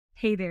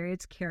Hey there,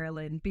 it's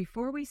Carolyn.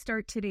 Before we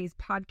start today's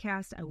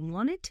podcast, I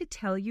wanted to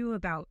tell you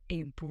about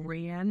a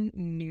brand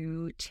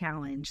new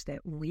challenge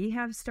that we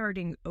have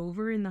starting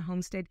over in the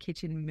Homestead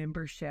Kitchen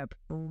membership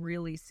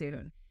really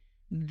soon.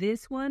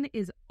 This one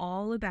is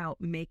all about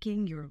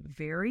making your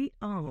very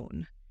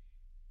own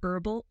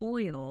herbal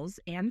oils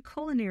and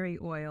culinary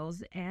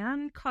oils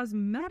and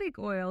cosmetic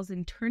oils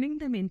and turning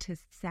them into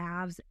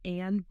salves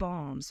and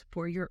balms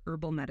for your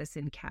herbal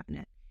medicine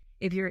cabinet.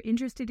 If you're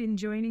interested in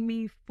joining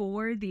me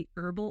for the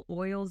Herbal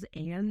Oils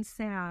and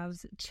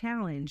Salves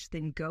Challenge,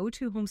 then go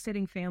to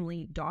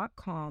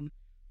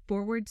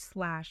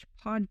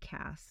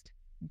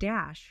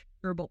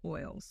homesteadingfamily.com/podcast-herbal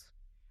oils.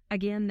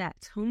 Again,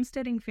 that's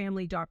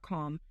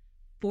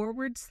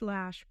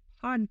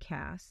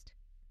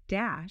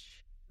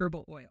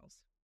homesteadingfamily.com/podcast-herbal oils.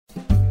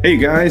 Hey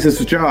guys,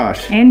 this is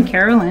Josh and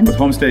Carolyn with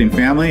Homesteading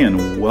Family,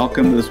 and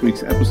welcome to this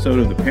week's episode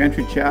of the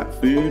Pantry Chat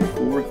Food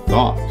for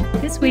Thought.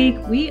 This week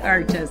we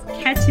are just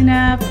catching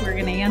up. We're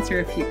going to answer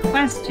a few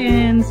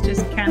questions,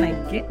 just kind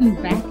of getting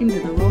back into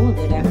the roll of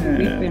it after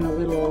we've been a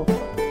little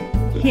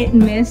hit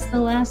and miss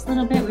the last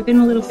little bit. We've been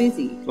a little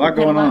busy. A lot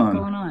going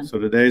on. So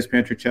today's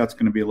Pantry Chat's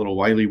going to be a little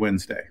Wiley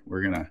Wednesday.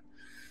 We're going to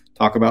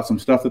talk about some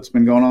stuff that's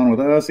been going on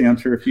with us,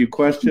 answer a few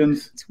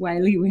questions. It's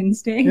Wiley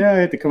Wednesday. Yeah, I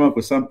had to come up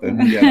with something.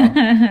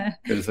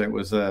 Because it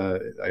was,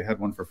 I had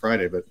one for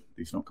Friday, but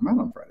these don't come out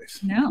on Fridays.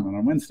 No. They come out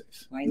on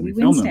Wednesdays. Wiley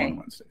Film Wednesday. them on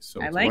Wednesdays.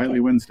 So it's like Wiley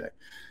it. Wednesday.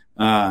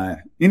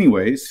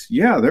 Anyways,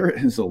 yeah, there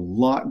is a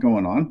lot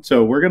going on.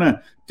 So we're going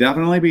to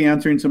definitely be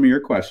answering some of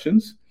your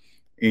questions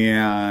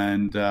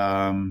and,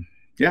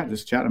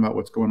 just chatting about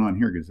what's going on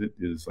here because it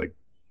is like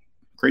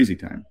crazy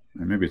time.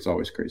 And maybe it's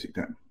always crazy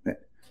time.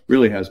 It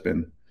really has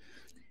been.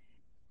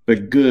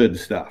 But good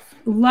stuff.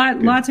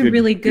 Lots of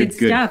really good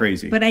stuff.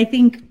 Crazy. But I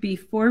think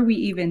before we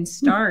even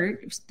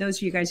start, those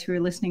of you guys who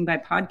are listening by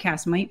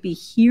podcast might be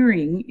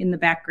hearing in the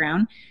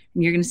background,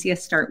 and you're going to see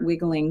us start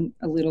wiggling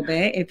a little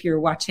bit if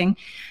you're watching.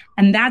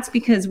 And that's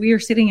because we are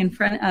sitting in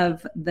front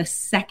of the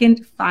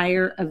second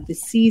fire of the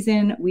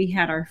season. We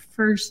had our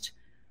first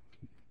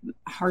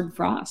hard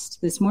frost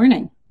this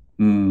morning.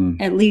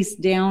 At least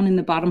down in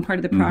the bottom part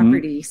of the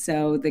property.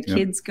 So the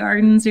kids'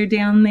 gardens are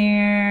down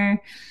there.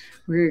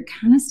 We're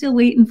kind of still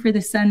waiting for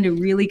the sun to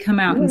really come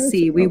out and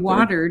see. We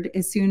watered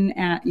as soon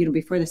as,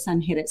 before the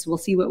sun hit it. So we'll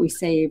see what we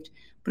saved.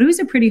 But it was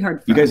a pretty hard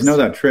frost. You guys know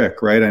that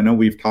trick, right? I know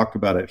we've talked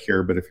about it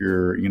here, but if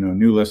you're, a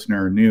new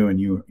listener or new and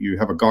you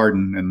have a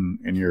garden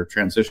and you're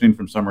transitioning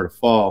from summer to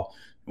fall,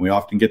 and we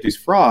often get these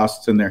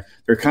frosts and they're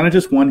kind of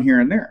just one here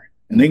and there.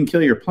 And they can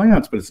kill your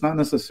plants, but it's not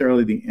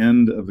necessarily the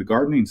end of the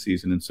gardening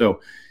season. And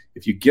so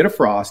if you get a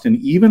frost and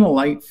even a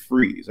light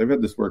freeze, I've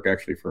had this work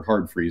actually for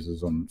hard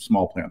freezes on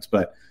small plants,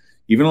 but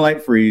even a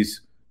light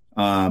freeze,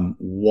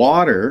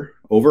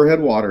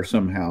 overhead water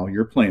somehow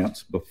your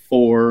plants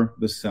before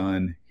the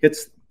sun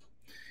hits them,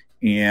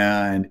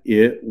 and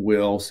it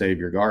will save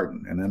your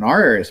garden. And in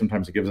our area,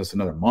 sometimes it gives us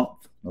another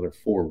month, another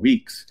 4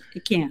 weeks.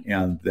 It can.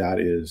 And that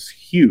is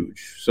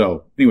huge.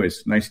 So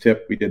anyways, nice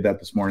tip. We did that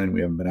this morning.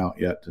 We haven't been out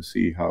yet to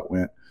see how it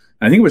went.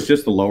 I think it was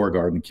just the lower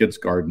garden, the kids'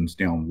 gardens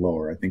down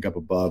lower. I think up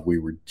above, we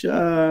were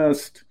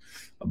just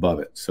above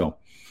it. So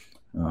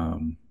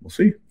we'll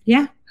see.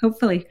 Yeah,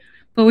 hopefully.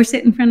 But we're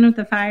sitting in front of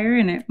the fire,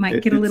 and it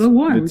might get a little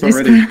warm. It's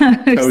already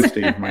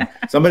toasty.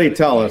 Somebody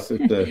tell us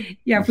if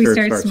if we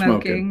start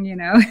smoking.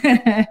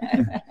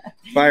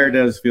 Fire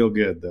does feel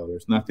good, though.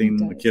 There's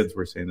nothing, the kids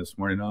were saying this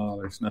morning,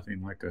 there's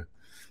nothing like a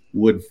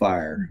wood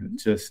fire. It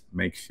just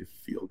makes you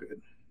feel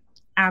good.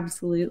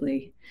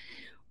 Absolutely.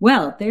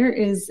 Well, there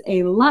is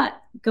a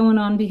lot going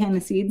on behind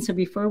the scenes. So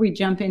before we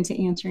jump into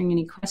answering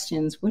any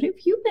questions, what have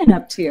you been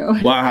up to?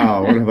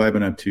 Wow, what have I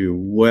been up to?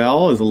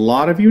 Well, as a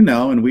lot of you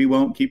know, and we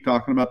won't keep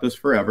talking about this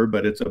forever,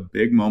 but it's a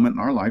big moment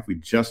in our life. We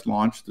just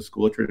launched the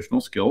School of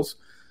Traditional Skills.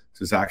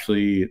 It's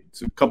a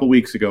couple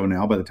weeks ago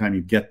now by the time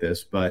you get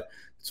this, but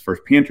it's the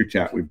first Pantry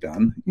Chat we've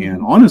done. Mm-hmm.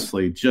 And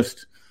honestly,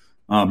 just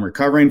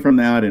recovering from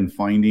that and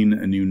finding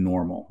a new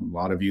normal. A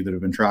lot of you that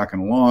have been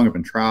tracking along have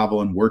been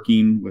traveling,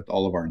 working with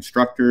all of our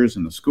instructors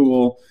in the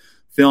school,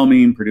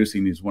 filming,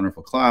 producing these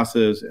wonderful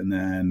classes, and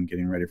then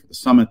getting ready for the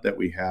summit that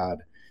we had.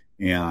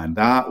 And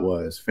that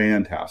was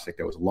fantastic.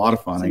 That was a lot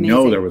of fun. I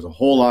know there was a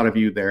whole lot of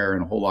you there,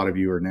 and a whole lot of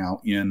you are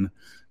now in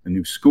the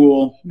new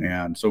school.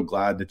 And so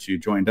glad that you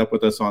joined up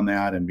with us on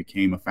that and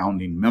became a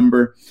founding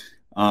member.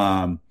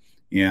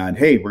 And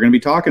hey, we're going to be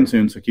talking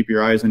soon, so keep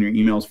your eyes on your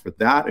emails for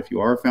that if you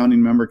are a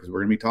founding member, because we're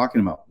going to be talking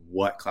about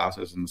what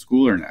classes in the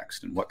school are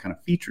next and what kind of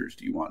features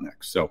do you want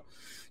next. So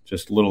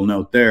just a little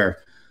note there.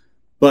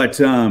 But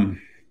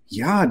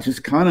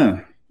just kind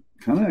of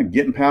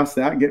getting past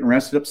that, getting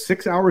rested up.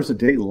 6 hours a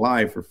day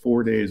live for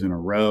 4 days in a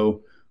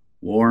row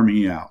wore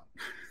me out.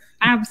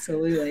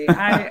 Absolutely.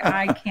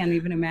 I can't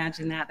even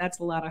imagine that. That's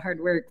a lot of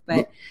hard work.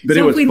 But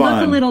so if we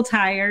fun. Look a little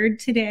tired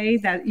today,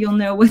 that you'll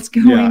know what's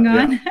going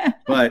on. Yeah.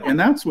 And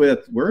that's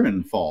we're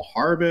in fall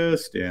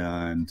harvest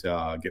and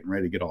getting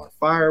ready to get all our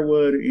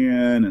firewood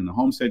in, and the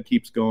homestead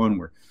keeps going.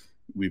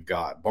 we've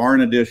got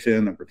barn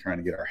addition that we're trying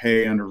to get our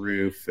hay under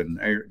roof, and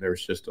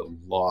there's just a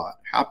lot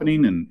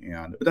happening,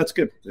 but that's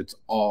good. It's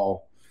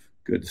all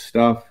good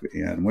stuff,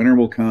 and winter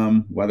will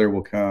come, weather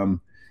will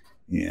come,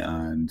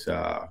 and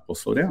we'll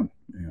slow down,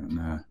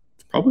 and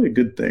it's probably a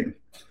good thing.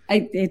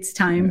 It's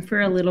time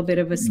for a little bit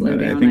of a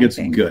slowdown. I think it's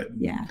good.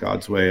 Yeah.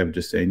 God's way of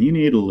just saying, you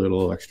need a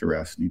little extra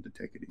rest, you need to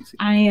take it easy.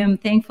 I am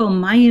thankful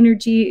my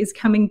energy is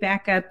coming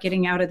back up,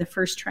 getting out of the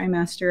first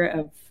trimester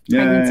of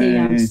pregnancy. Yay.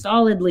 I'm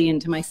solidly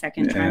into my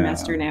second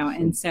trimester now.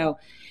 And so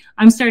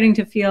I'm starting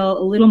to feel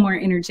a little more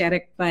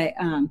energetic, but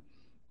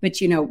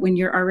you know, when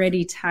you're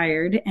already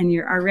tired and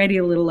you're already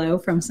a little low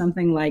from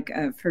something like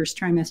a first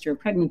trimester of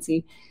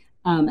pregnancy,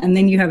 and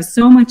then you have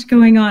so much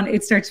going on,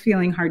 it starts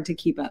feeling hard to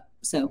keep up.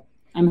 So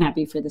I'm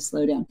happy for the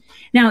slowdown.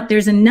 Now,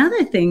 there's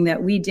another thing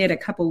that we did a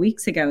couple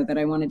weeks ago that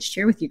I wanted to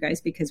share with you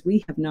guys because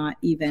we have not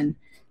even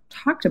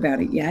talked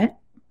about it yet.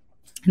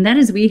 And that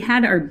is we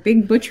had our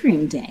big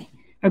butchering day,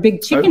 our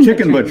big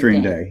chicken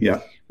butchering day.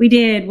 Yeah. We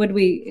did.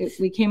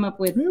 We came up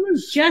with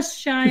just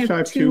shy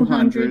of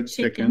 200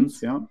 chickens.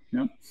 Yeah.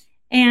 Yeah.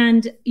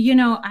 And, you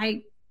know,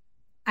 I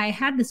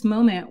had this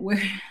moment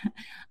where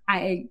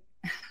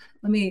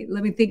let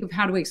me think of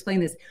how to explain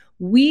this.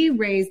 We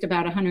raised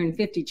about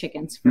 150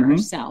 chickens for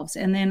ourselves,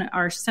 and then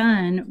our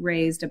son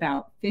raised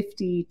about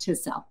 50 to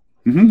sell.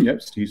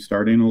 Yep, he's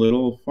starting a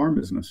little farm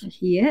business.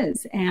 He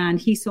is, and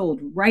he sold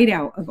right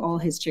out of all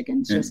his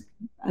chickens just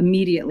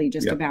immediately,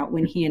 about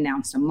when he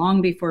announced them,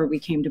 long before we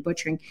came to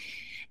butchering.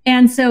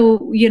 And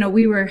so, you know,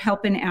 we were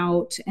helping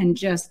out and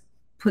just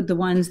put the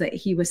ones that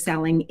he was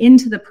selling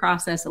into the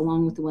process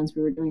along with the ones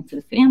we were doing for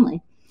the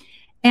family.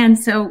 And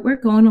so we're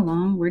going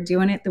along, we're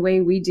doing it the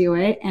way we do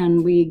it,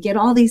 and we get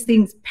all these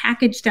things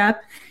packaged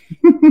up.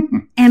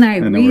 And I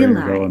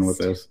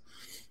realized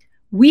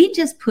we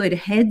just put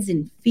heads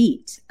and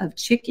feet of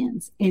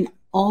chickens in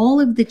all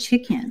of the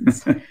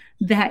chickens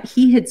that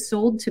he had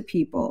sold to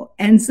people.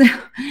 And so,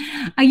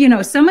 you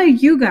know, some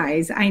of you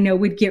guys I know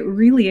would get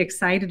really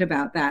excited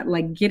about that,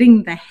 like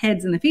getting the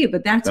heads and the feet,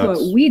 but that's what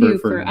we do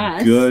for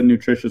us. Good,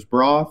 nutritious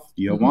broth.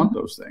 You want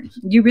those things.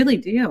 You really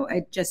do.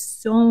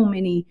 Just so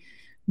many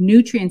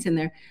nutrients in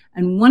there.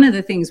 And one of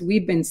the things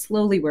we've been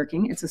slowly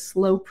working, it's a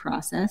slow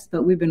process,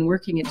 but we've been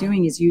working at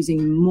doing is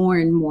using more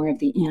and more of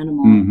the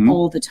animal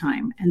all the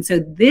time. And so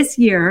this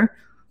year,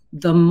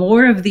 the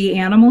more of the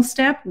animal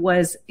step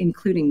was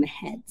including the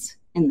heads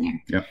in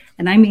there. Yep.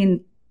 And I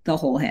mean the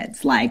whole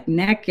heads, like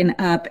neck and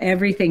up,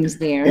 everything's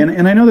there.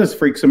 And I know this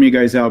freaks some of you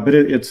guys out, but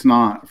it's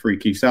not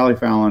freaky. Sally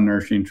Fallon,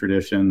 Nourishing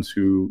Traditions,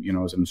 who, you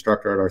know, is an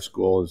instructor at our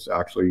school, has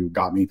actually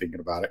got me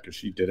thinking about it because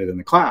she did it in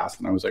the class.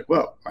 And I was like,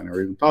 whoa, I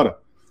never even thought of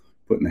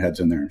putting the heads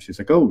in there. And she's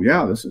like, oh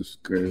yeah, this is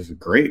a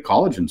great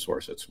collagen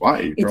source. That's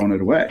why you're throwing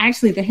it away.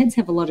 Actually, the heads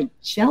have a lot of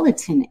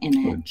gelatin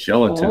in it.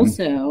 Gelatin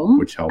also,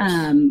 which helps.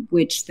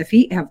 Which the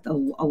feet have a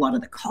lot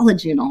of the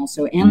collagen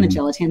also, and the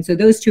gelatin. So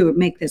those two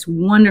make this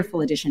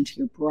wonderful addition to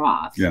your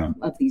broth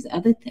of these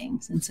other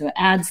things. And so it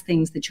adds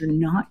things that you're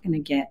not going to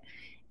get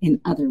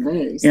in other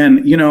ways.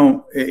 And you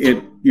know,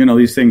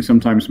 these things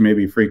sometimes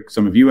maybe freak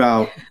some of you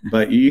out,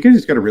 but you guys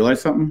just got to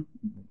realize something.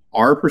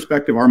 Our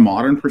perspective, our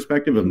modern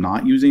perspective of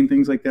not using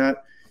things like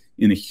that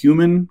in a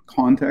human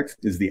context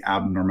is the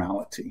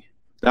abnormality.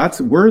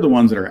 We're the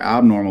ones that are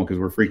abnormal because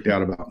we're freaked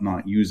out about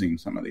not using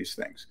some of these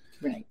things.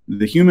 Right.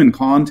 The human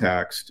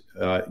context,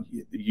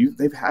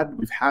 we've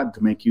had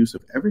to make use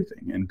of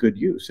everything and good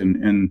use,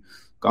 and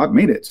God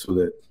made it so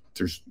that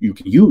you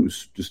can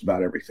use just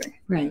about everything.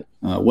 Right.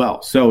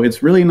 So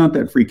it's really not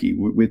that freaky.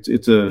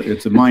 It's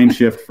a mind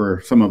shift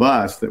for some of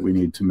us that we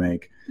need to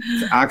make.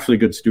 It's actually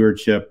good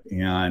stewardship,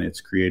 and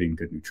it's creating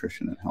good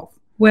nutrition and health.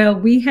 Well,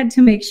 we had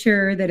to make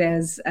sure that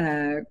as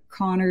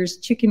Connor's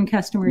chicken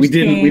customers we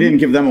didn't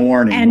give them a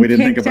warning. And we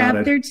didn't think picked about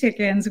up it. Their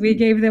chickens. We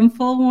gave them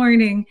full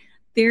warning.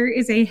 There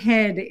is a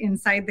head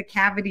inside the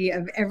cavity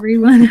of every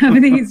one of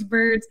these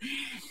birds,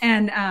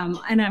 and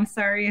I'm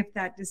sorry if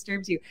that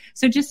disturbs you.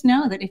 So just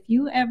know that if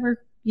you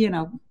ever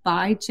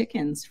buy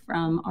chickens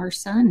from our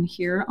son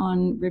here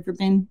on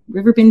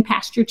Riverbend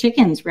Pasture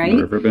Chickens, right?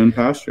 Riverbend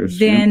Pastures.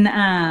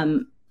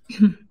 Then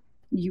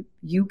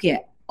you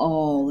get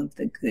all of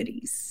the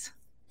goodies.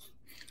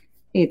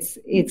 It's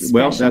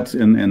well, special.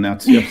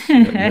 that's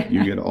yes,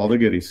 you get all the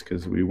goodies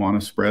because we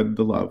want to spread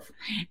the love,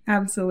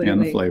 absolutely,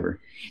 and the flavor.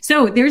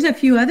 So there's a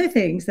few other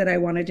things that I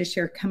wanted to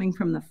share coming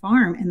from the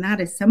farm, and that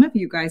is some of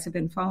you guys have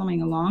been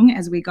following along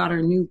as we got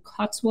our new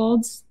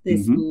Cotswolds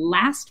this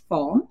last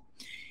fall,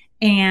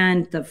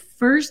 and the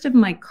first of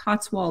my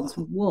Cotswolds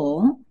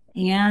wool,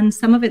 and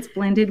some of it's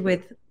blended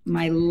with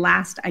my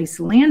last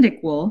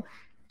Icelandic wool,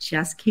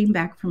 just came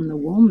back from the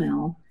wool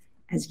mill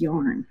as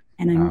yarn.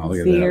 And I'm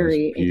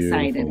very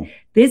excited.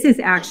 This is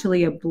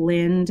actually a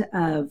blend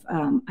of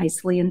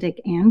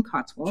Icelandic and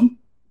Cotswold.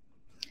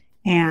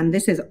 And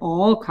this is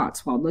all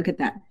Cotswold. Look at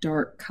that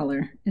dark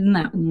color. Isn't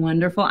that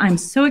wonderful? I'm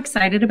so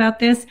excited about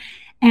this.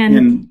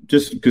 And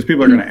just because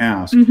people are going to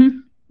ask,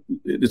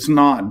 it's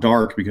not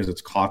dark because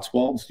it's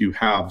Cotswolds. You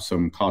have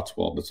some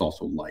Cotswold that's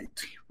also light.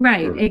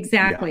 Right,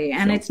 exactly.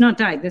 Yeah, and it's not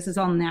dyed. This is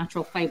all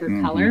natural fiber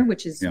color,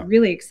 which is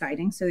really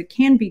exciting. So it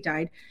can be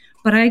dyed.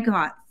 But I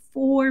got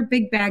 4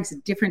 big bags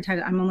of different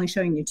types. I'm only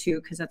showing you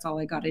 2 because that's all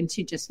I got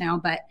into just now.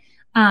 But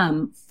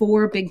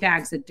 4 big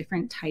bags of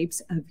different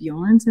types of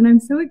yarns. And I'm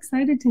so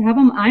excited to have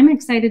them. I'm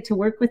excited to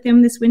work with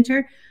them this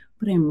winter.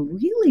 But I'm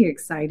really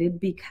excited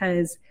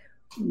because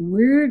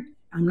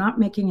I'm not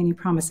making any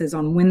promises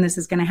on when this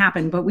is going to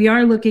happen, but we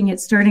are looking at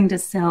starting to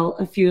sell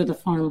a few of the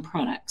farm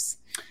products.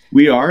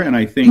 We are, and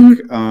I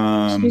think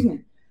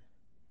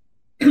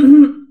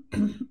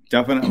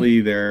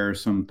definitely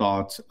there's some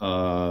thoughts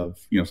of,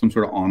 some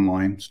sort of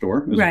online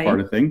store as a part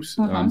of things.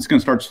 It's going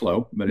to start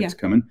slow, but it's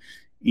coming.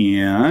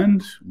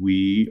 And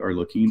we are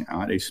looking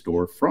at a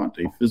storefront,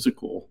 a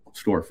physical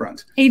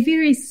storefront. A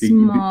very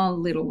small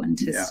little one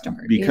to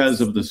start.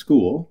 Because of the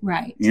school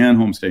and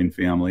homestaying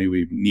family,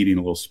 we're needing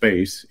a little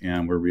space,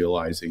 and we're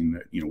realizing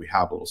that, we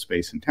have a little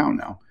space in town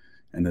now,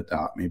 and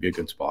that may be a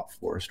good spot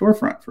for a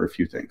storefront for a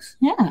few things.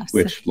 Yes.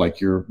 Which,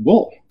 like your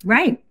wool.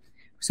 Right.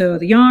 So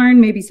the yarn,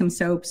 maybe some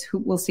soaps.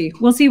 We'll see.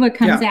 We'll see what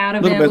comes out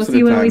of it. We'll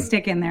see what we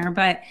stick in there.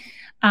 But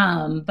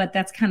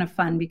that's kind of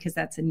fun because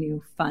that's a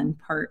new fun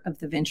part of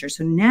the venture.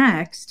 So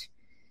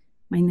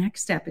my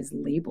next step is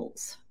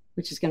labels,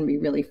 which is going to be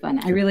really fun.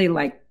 I really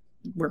like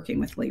working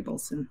with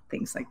labels and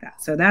things like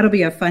that. So that'll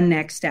be a fun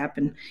next step,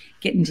 and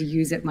getting to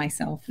use it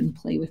myself and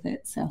play with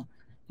it. So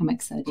I'm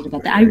excited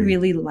about that. I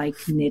really like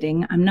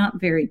knitting. I'm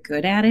not very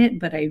good at it,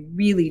 but I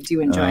really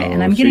do enjoy it.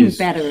 And I'm getting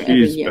better every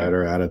year. She's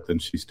better at it than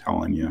she's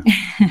telling you.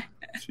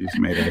 She's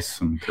made us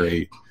some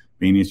great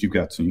beanies. You've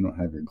got some, you don't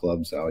have your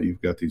gloves out.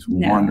 You've got these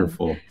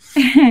wonderful,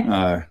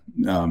 whatever.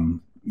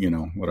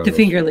 The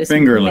fingerless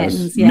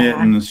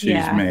mittens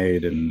she's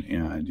made,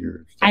 and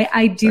you're.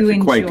 I do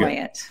enjoy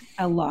it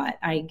a lot.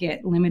 I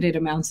get limited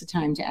amounts of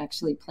time to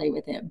actually play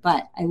with it,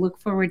 but I look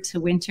forward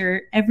to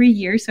winter every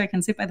year so I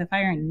can sit by the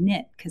fire and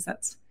knit, because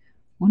that's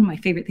one of my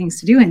favorite things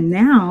to do. And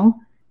now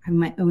I have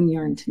my own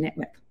yarn to knit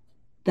with.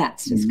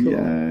 That's just cool.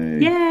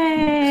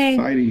 Yay!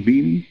 Exciting,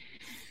 beanie.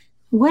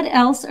 What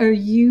else are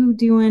you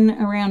doing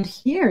around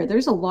here?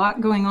 There's a lot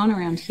going on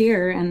around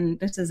here, and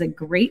this is a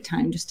great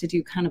time just to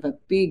do kind of a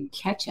big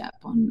catch up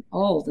on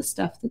all the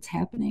stuff that's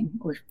happening.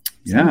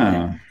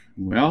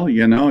 Well,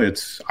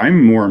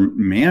 I'm more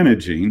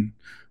managing.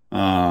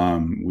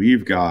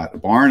 We've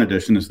got barn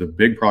addition is the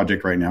big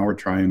project right now. We're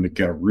trying to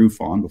get a roof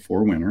on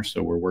before winter,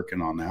 so we're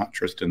working on that.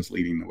 Tristan's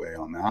leading the way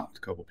on that with a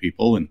couple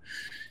people, and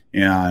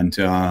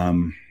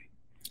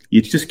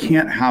you just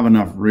can't have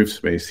enough roof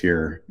space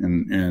here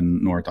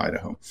in North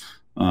Idaho.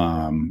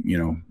 A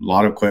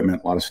lot of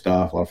equipment, a lot of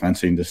stuff, a lot of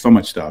fencing, just so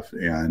much stuff,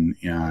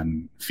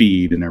 and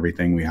feed and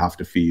everything. We have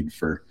to feed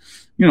for,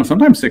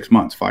 sometimes 6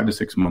 months, 5 to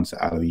 6 months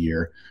out of the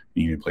year.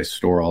 You need a place to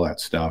store all that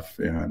stuff.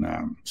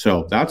 And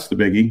so that's the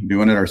biggie,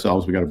 doing it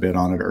ourselves. We got a bid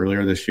on it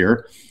earlier this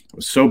year. It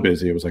was so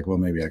busy. It was like, well,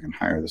 maybe I can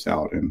hire this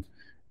out. And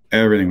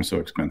everything was so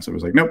expensive. It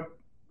was like, nope.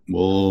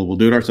 We'll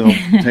do it ourselves.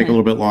 It'll take a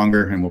little bit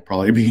longer, and we'll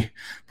probably be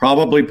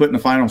putting the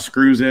final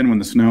screws in when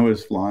the snow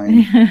is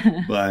flying.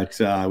 But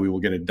we will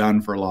get it done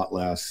for a lot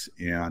less.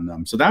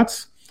 And so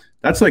that's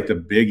like the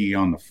biggie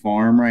on the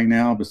farm right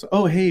now. But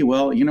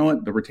you know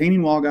what? The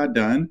retaining wall got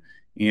done,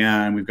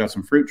 and we've got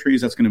some fruit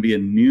trees. That's going to be a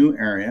new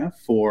area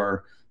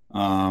for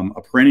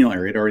a perennial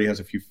area. It already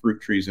has a few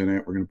fruit trees in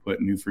it. We're going to put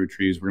new fruit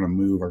trees. We're going to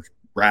move our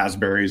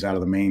raspberries out of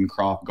the main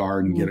crop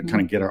garden,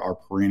 get our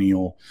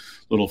perennial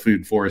little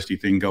food foresty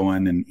thing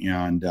going.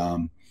 And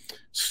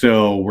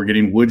so we're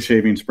getting wood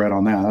shaving spread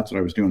on that. That's what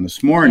I was doing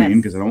this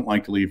morning, because I don't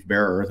like to leave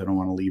bare earth. I don't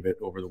want to leave it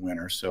over the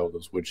winter. So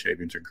those wood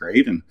shavings are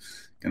great, and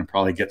going to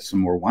probably get some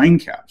more wine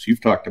caps. You've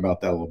talked about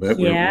that a little bit.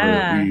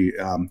 Yeah. We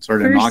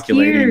started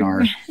inoculating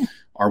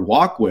our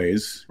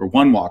walkways, or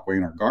one walkway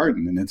in our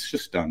garden, and it's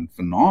just done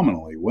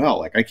phenomenally well.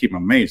 Like, I keep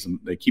amazed, and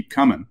they keep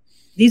coming.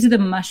 These are the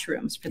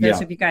mushrooms. For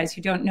those of you guys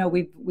who don't know,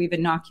 we've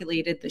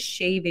inoculated the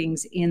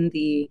shavings in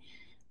the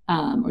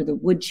or the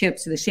wood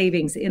chips or the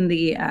shavings in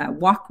the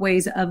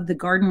walkways of the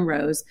garden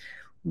rows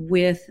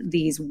with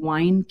these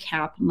wine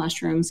cap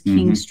mushrooms.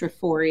 King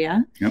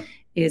Strophoria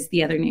is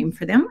the other name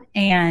for them.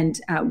 And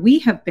we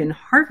have been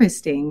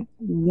harvesting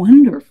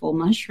wonderful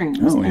mushrooms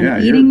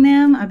and eating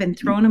them. I've been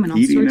throwing them in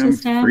all sorts of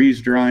stuff. Freeze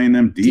drying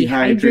them,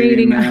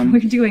 dehydrating them.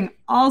 We're doing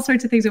all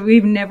sorts of things that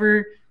we've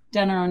never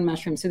done our own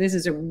mushrooms. So this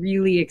is a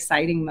really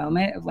exciting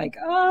moment of like,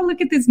 oh,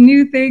 look at this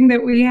new thing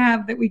that we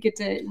have that we get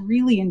to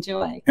really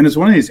enjoy. And it's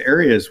one of these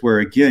areas where,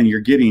 again,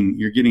 you're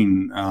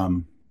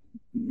getting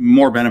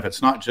more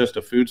benefits, not just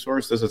a food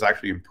source. This is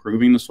actually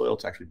improving the soil.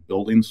 It's actually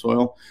building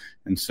soil.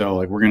 And so,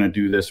 like, we're going to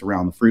do this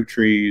around the fruit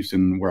trees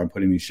and where I'm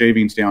putting these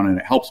shavings down, and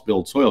it helps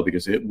build soil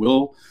because it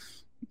will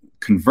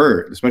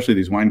convert, especially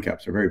these wine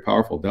caps are very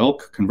powerful. They'll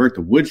convert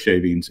the wood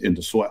shavings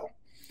into soil.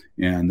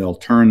 And they'll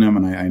turn them.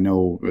 And I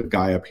know a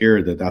guy up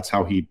here that's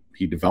how he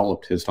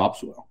developed his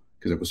topsoil,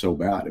 because it was so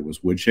bad. It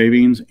was wood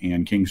shavings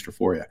and King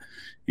Strophoria.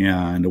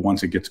 And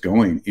once it gets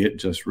going, it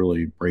just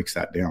really breaks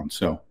that down.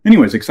 So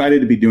anyways, excited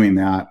to be doing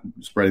that,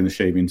 spreading the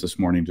shavings this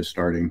morning, just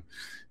starting.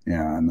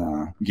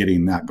 and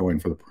getting that going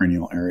for the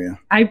perennial area.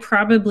 I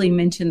probably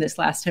mentioned this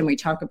last time we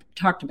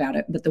talked about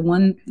it, but the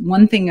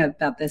one thing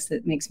about this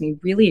that makes me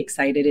really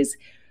excited is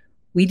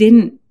we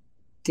didn't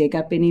dig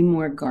up any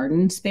more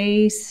garden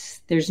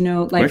space. There's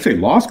no I actually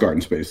lost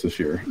garden space this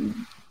year.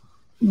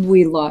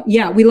 We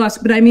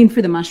lost, but I mean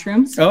for the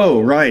mushrooms.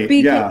 Oh, right.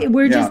 Because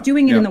we're just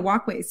doing it in the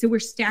walkway. So we're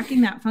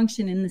stacking that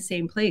function in the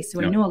same place.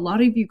 So I know a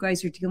lot of you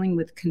guys are dealing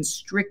with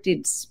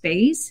constricted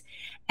space.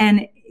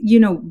 And,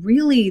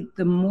 really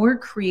the more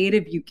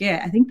creative you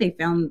get, I think they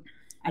found,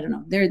 I don't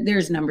know,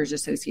 there's numbers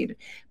associated,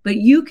 but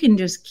you can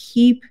just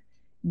keep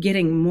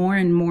getting more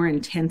and more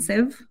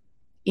intensive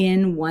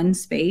in one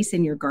space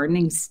in your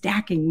gardening,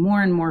 stacking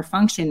more and more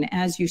function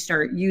as you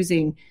start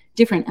using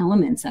different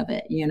elements of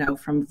it,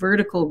 from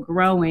vertical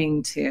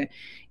growing to,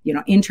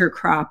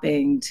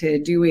 intercropping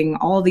to doing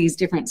all these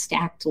different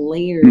stacked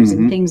layers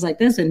and things like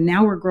this. And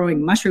now we're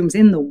growing mushrooms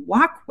in the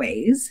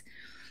walkways,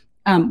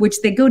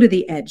 which they go to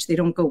the edge. They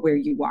don't go where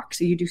you walk.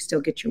 So you do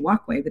still get your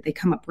walkway, but they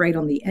come up right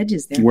on the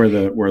edges there. Where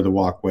the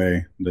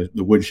walkway,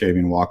 the wood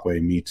shaving walkway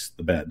meets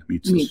the bed,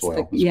 meets the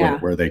soil,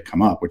 where they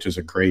come up, which is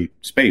a great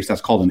space.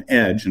 That's called an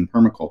edge in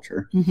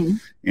permaculture.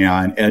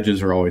 And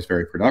edges are always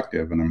very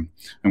productive. And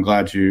I'm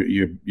glad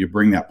you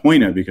bring that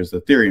point up, because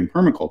the theory in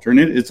permaculture, and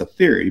it's a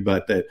theory,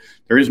 but that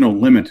there is no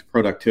limit to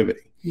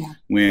productivity. Yeah.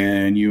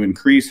 When you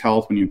increase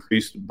health, when you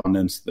increase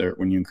abundance,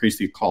 when you increase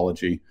the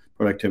ecology,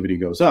 productivity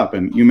goes up,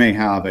 and you may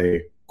have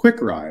a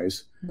quick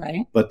rise,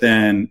 right? But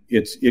then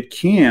it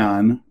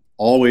can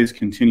always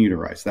continue to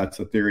rise. That's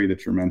the theory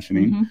that you're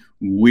mentioning.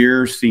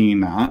 We're seeing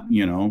that,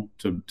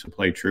 to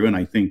play true. And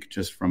I think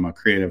just from a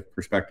creative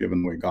perspective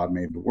and the way God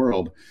made the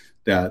world,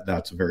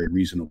 that's a very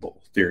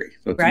reasonable theory.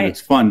 So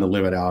it's fun to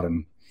live it out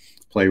and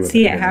play with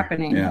See it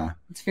happening. Yeah.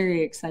 It's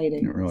very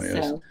exciting. It really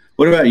is.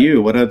 What about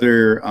you? What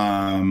other,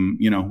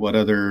 what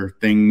other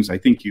things? I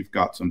think you've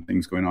got some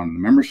things going on in the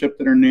membership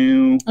that are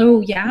new.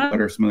 Oh, yeah.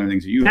 What are some other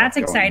things that you That's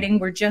exciting.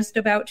 We're just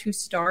about to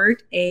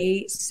start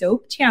a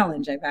soap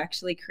challenge. I've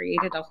actually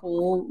created a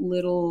whole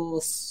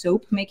little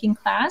soap making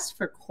class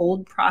for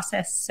cold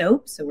processed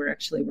soap. So we're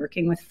actually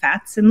working with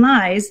fats and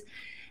lyes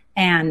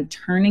and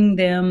turning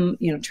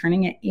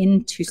it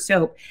into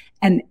soap.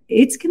 And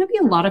it's going to be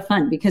a lot of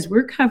fun, because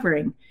we're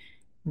covering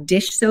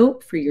dish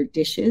soap for your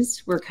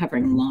dishes. We're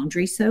covering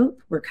laundry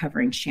soap. We're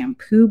covering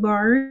shampoo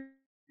bars,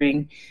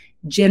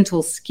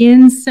 gentle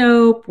skin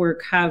soap. We're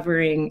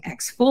covering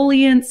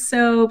exfoliant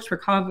soaps.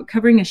 We're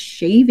covering a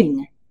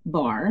shaving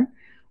bar,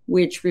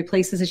 which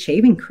replaces a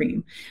shaving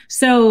cream.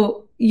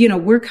 So,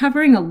 we're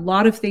covering a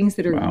lot of things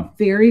that are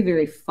very,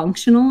 very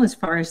functional as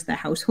far as the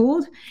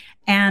household.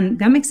 And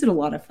that makes it a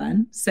lot of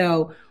fun.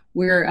 So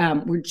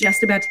we're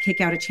just about to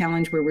kick out a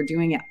challenge where we're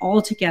doing it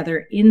all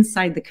together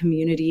inside the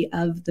community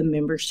of the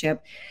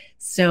membership.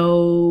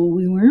 So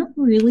we weren't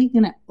really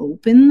going to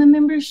open the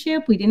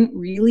membership. We didn't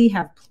really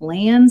have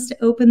plans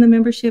to open the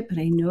membership, but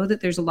I know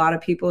that there's a lot of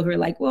people who are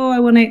like, "Whoa, I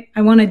want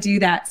to do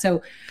that."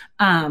 So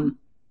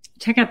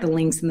check out the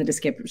links in the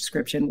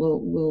description.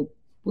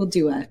 We'll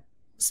do a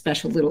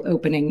special little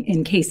opening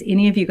in case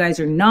any of you guys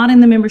are not in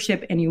the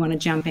membership and you want to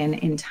jump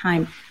in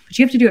time, but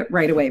you have to do it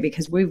right away,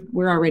 because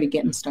we're already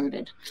getting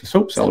started. It's a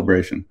soap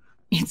celebration.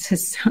 It's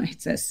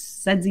a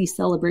sudsy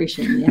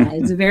celebration. Yeah,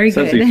 it's very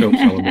good. Sudsy soap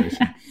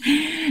celebration.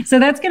 So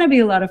that's going to be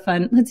a lot of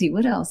fun. Let's see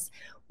what else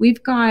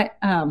we've got.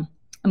 I'm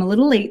a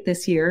little late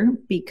this year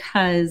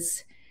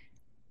because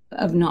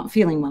of not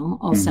feeling well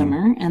all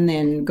summer, and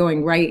then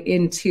going right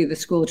into the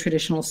School of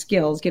Traditional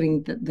Skills,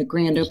 getting the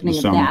grand opening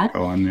of that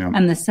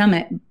and the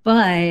summit.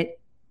 But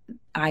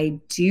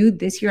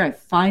this year, I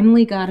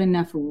finally got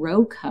enough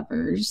row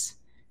covers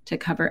to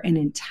cover an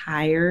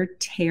entire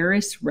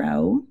terrace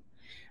row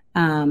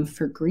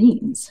for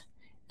greens.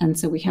 And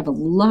so we have a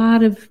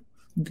lot of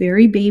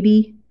very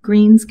baby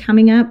greens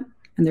coming up,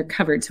 and they're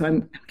covered. So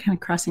I'm kind of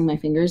crossing my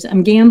fingers.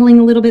 I'm gambling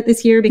a little bit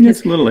this year, because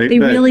it's a little late, they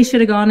really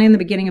should have gone in the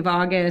beginning of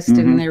August,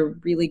 and they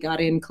really got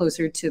in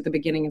closer to the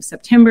beginning of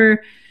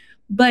September.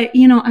 But,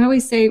 I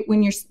always say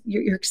when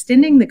you're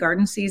extending the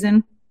garden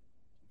season,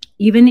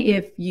 even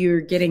if you're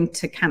getting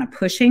to kind of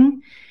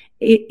pushing,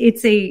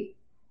 it's a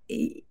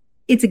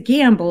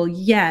gamble,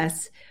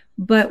 yes.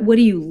 But what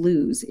do you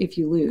lose if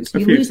you lose?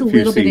 You lose a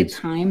little bit of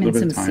time and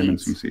some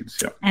seeds.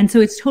 Yeah. And so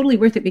it's totally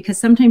worth it, because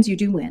sometimes you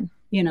do win.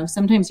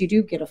 Sometimes you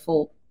do get a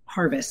full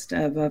harvest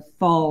of a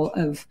fall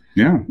of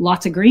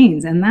lots of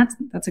greens, and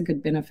that's a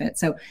good benefit.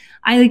 So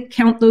I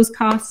count those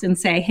costs and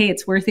say, hey,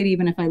 it's worth it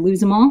even if I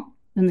lose them all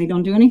and they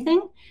don't do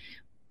anything.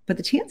 But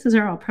the chances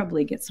are I'll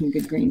probably get some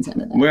good greens out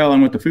of that. Well,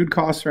 and with the food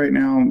costs right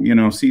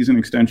now, season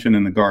extension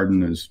in the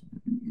garden is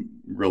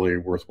really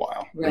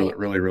worthwhile, right.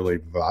 really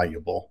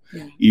valuable.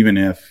 Yeah. Even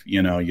if,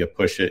 you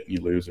push it and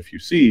you lose a few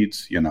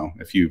seeds,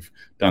 if you've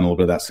done a little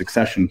bit of that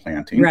succession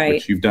planting, right.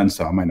 which you've done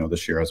some. I know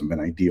this year hasn't been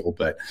ideal,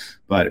 but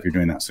if you're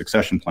doing that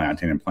succession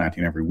planting and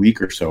planting every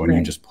week or so, and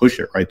you just push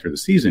it right through the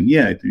season,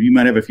 you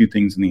might have a few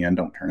things in the end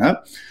don't turn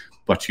up,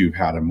 but you've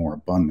had a more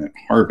abundant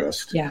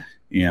harvest. Yeah.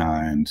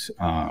 And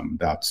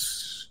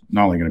that's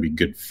not only going to be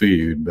good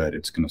food, but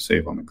it's going to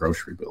save on the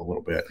grocery bill a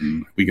little bit.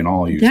 And we can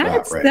all use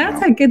that right now.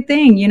 That's a good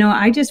thing. You know,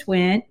 I just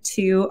went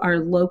to our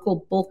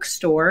local bulk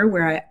store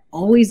where I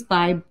always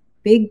buy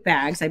big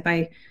bags. I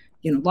buy,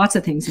 you know, lots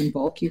of things in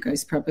bulk. You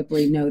guys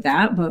probably know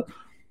that, but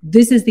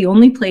this is the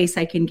only place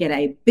I can get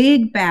a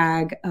big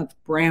bag of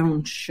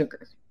brown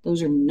sugar.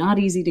 Those are not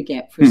easy to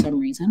get for some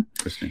reason.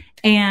 Interesting.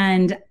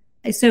 And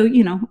so,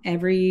 you know,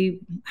 every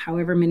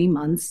however many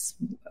months,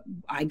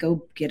 I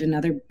go get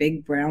another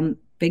big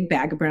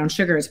bag of brown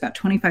sugar. It's about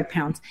 25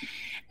 pounds.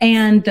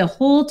 And the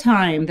whole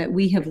time that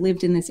we have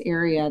lived in this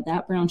area,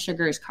 that brown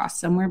sugar has cost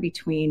somewhere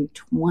between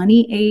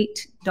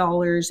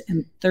 $28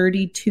 and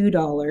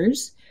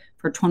 $32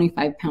 for a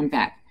 25-pound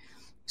bag.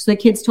 So the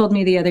kids told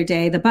me the other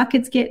day, the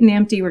bucket's getting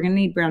empty. We're going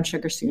to need brown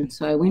sugar soon.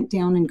 So I went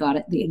down and got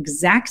it, the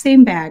exact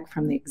same bag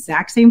from the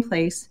exact same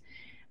place.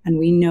 And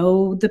we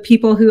know the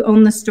people who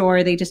own the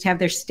store, they just have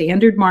their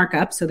standard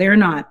markup. So they're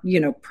not, you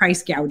know,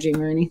 price gouging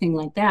or anything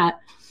like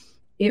that.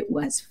 It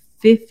was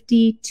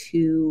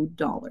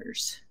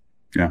 $52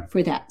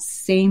 for that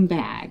same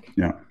bag.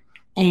 Yeah.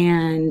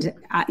 And,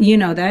 you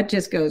know, that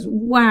just goes,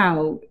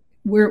 wow,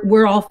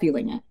 we're all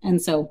feeling it. And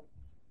so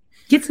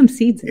get some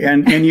seeds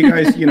in. And you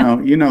guys, you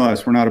know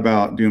us, we're not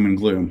about doom and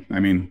gloom. I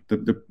mean,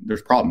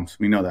 there's problems.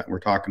 We know that. We're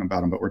talking about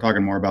them, but we're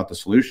talking more about the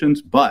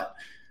solutions. But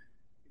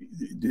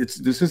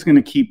this is going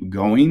to keep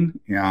going.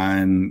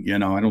 And, you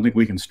know, I don't think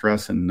we can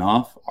stress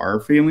enough our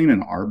feeling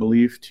and our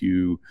belief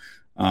to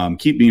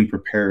keep being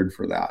prepared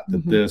for that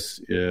this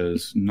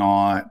is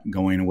not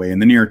going away in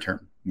the near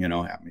term, you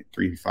know,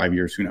 3-5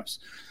 years, who knows?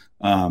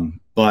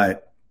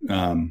 But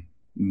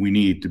we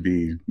need to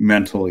be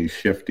mentally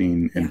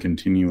shifting and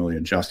continually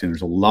adjusting.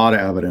 There's a lot of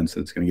evidence that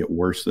it's going to get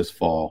worse this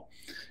fall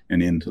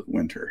and into the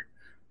winter.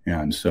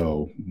 And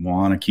so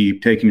want to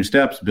keep taking your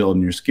steps,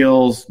 building your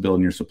skills,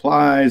 building your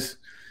supplies,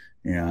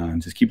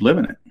 and just keep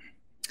living it.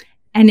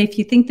 And if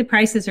you think the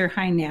prices are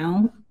high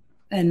now,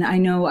 and I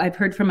know I've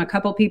heard from a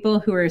couple people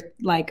who are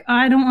like, oh,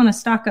 I don't want to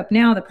stock up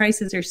now. The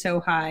prices are so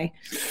high.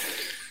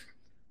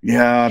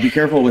 Yeah, be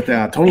careful with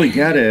that. Totally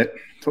get it.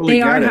 Totally they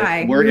get are it.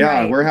 high.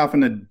 We're having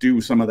to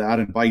do some of that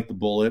and bite the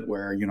bullet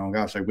where, you know,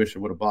 gosh, I wish I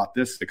would have bought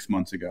this 6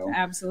 months ago.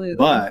 Absolutely.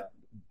 But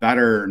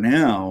better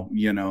now,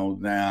 you know,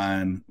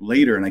 than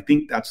later. And I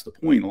think that's the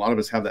point. A lot of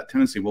us have that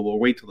tendency. Well, we'll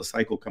wait till the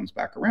cycle comes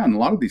back around. And a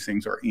lot of these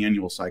things are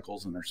annual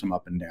cycles and there's some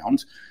up and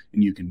downs,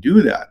 and you can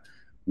do that.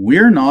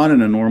 We're not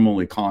in a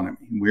normal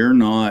economy. We're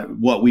not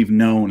what we've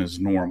known as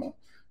normal.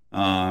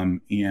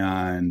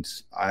 And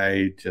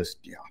I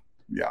just,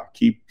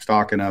 keep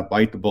stocking up,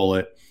 bite the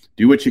bullet,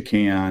 do what you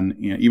can.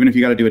 You know, even if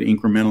you got to do it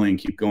incrementally and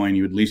keep going,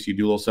 you do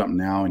a little something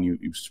now and you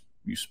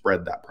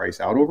spread that price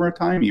out over a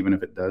time, even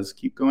if it does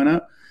keep going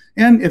up.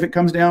 And if it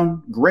comes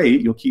down,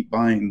 great, you'll keep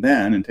buying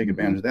then and take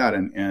advantage of that,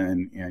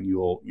 and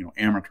you'll, you know,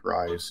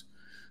 amortize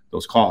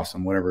those costs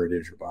on whatever it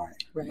is you're buying.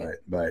 Right.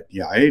 But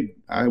yeah,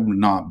 I would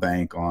not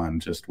bank on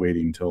just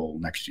waiting till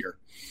next year.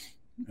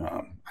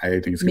 I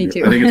think it's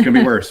gonna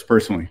be worse,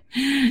 personally.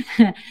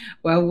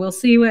 Well, we'll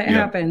see what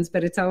happens,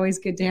 but it's always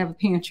good to have a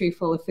pantry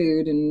full of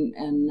food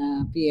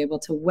and be able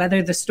to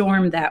weather the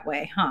storm that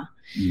way, huh?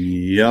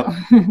 Yep.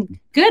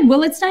 Good. Well,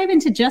 let's dive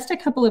into just a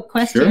couple of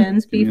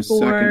questions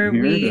before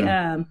we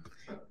have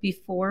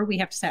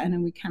to set. And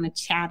then we kind of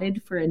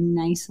chatted for a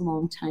nice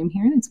long time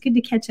here, and it's good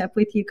to catch up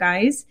with you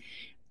guys.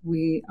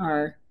 We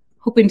are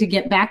hoping to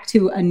get back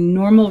to a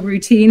normal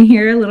routine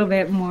here, a little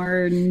bit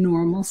more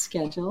normal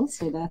schedule.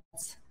 So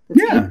that's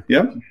good.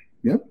 Yep.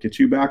 Get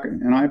you back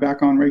and I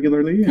back on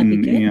regularly,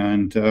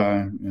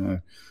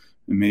 and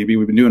maybe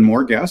we've been doing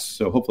more guests,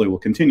 so hopefully we'll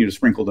continue to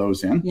sprinkle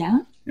those in.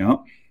 Yeah.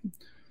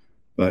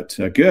 But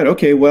good.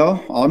 Okay.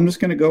 Well, I'm just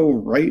going to go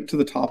right to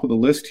the top of the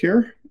list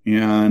here.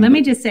 And let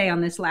me just say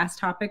on this last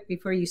topic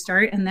before you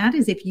start, and that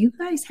is if you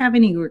guys have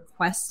any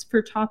requests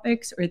for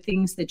topics or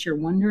things that you're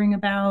wondering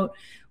about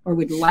or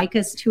would like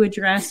us to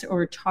address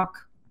or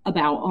talk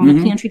about on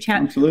the Pantry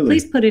Chat,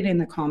 please put it in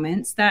the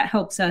comments. That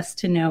helps us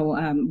to know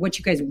what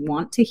you guys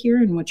want to hear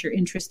and what you're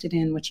interested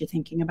in, what you're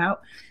thinking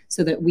about,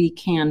 so that we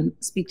can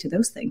speak to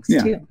those things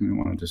too.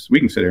 We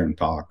can sit here and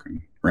talk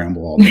and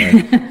ramble all day.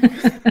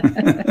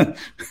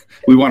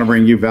 We want to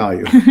bring you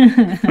value.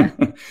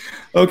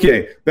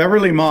 Okay,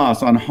 Beverly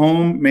Moss on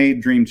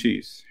homemade dream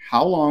cheese.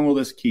 How long will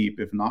this keep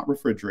if not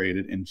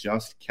refrigerated and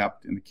just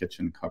kept in the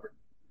kitchen cupboard?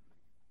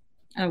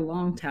 A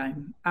long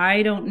time.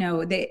 I don't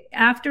know.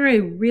 After a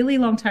really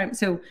long time.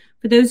 So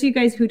for those of you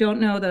guys who don't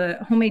know, the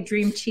homemade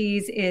dream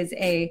cheese is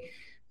a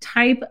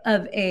type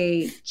of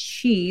a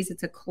cheese.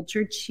 It's a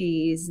cultured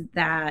cheese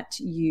that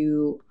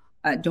you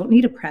don't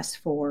need a press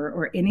for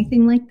or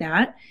anything like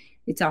that.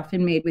 It's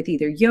often made with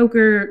either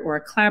yogurt or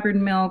a clabbered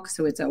milk.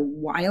 So it's a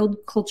wild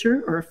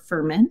culture or a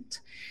ferment.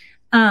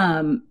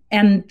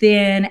 And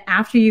then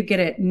after you get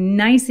it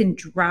nice and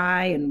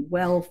dry and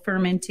well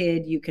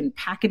fermented, you can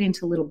pack it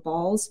into little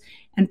balls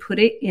and put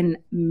it in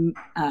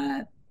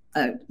a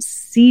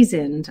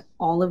seasoned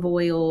olive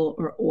oil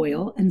or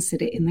oil and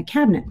sit it in the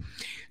cabinet.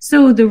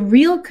 So the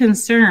real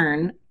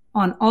concern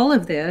on all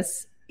of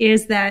this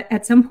is that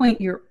at some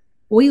point your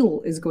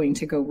oil is going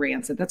to go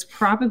rancid. That's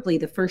probably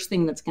the first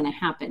thing that's going to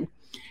happen.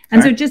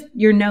 And so just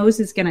your nose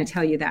is going to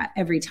tell you that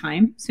every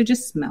time. So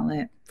just smell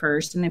it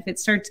first. And if it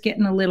starts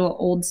getting a little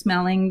old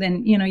smelling,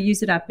 then,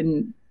 use it up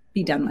and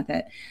be done with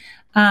it.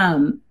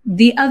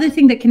 The other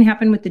thing that can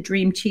happen with the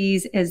dream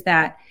cheese is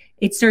that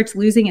it starts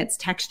losing its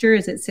texture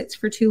as it sits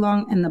for too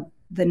long, and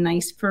the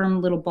nice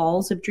firm little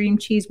balls of dream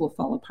cheese will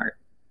fall apart.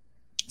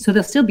 So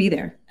they'll still be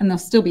there and they'll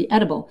still be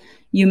edible.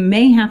 You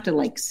may have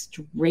to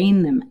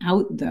strain them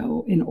out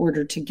though, in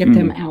order to get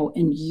them out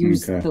and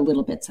use the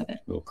little bits of it.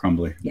 A little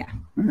crumbly. Yeah.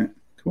 All right,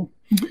 cool.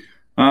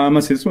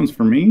 Let's see, this one's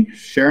for me.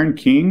 Sharon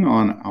King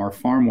on our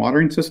farm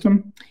watering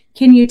system.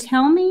 Can you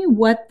tell me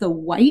what the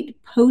white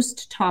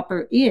post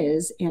topper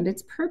is and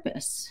its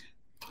purpose?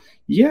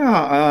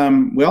 Yeah,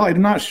 well,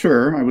 I'm not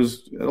sure.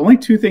 Only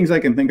two things I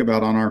can think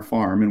about on our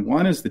farm. And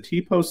one is the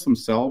T-posts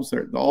themselves.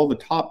 All the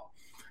top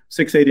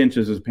 6-8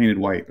 inches is painted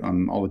white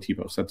on all the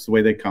T-posts. That's the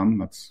way they come.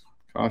 That's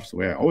the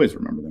way I always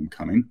remember them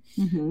coming.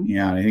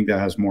 Yeah, I think that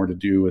has more to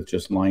do with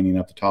just lining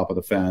up the top of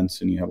the fence,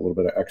 and you have a little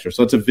bit of extra.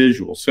 So it's a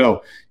visual.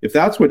 So if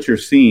that's what you're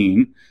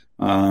seeing,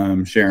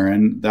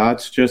 Sharon,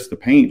 that's just the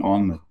paint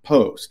on the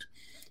post.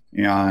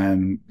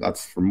 And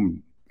that's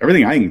from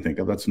everything I can think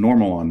of, that's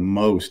normal on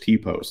most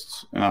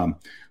T-posts.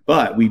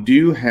 But we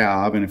do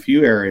have, in a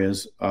few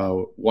areas,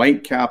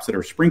 white caps that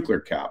are sprinkler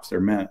caps.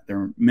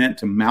 They're meant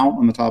to mount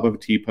on the top of a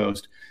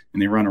T-post,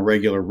 and they run a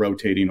regular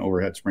rotating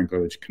overhead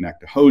sprinkler that you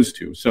connect a hose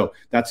to. So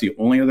that's the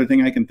only other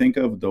thing I can think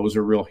of. Those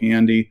are real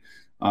handy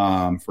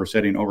for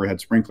setting overhead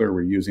sprinkler.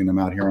 We're using them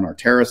out here on our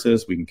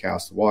terraces. We can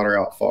cast the water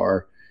out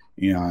far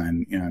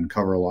and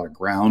cover a lot of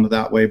ground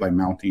that way by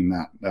mounting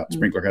that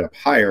sprinkler head up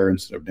higher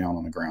instead of down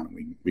on the ground.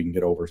 We can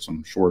get over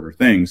some shorter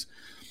things.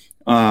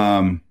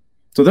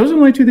 So those are the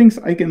only two things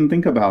I can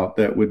think about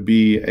that would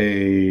be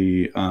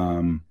a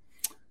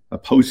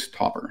post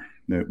topper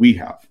that we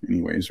have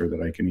anyways, or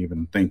that I can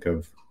even think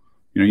of.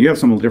 You have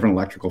some different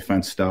electrical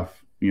fence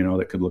stuff,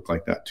 that could look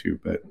like that too,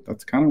 but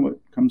that's kind of what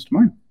comes to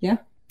mind. Yeah.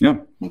 Yeah.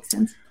 Makes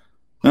sense.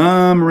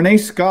 Renee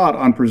Scott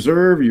on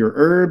preserve your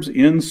herbs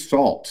in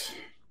salt.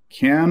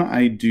 Can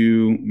I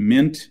do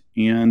mint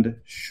and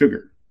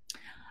sugar?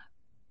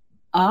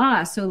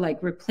 So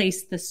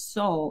replace the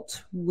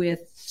salt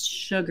with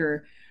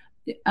sugar.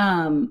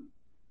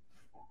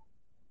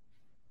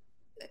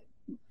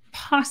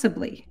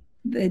 Possibly.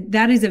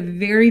 That is a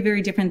very,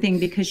 very different thing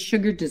because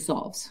sugar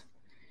dissolves.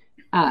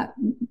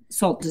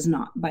 Salt does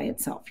not by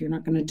itself. You're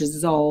not going to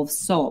dissolve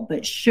salt,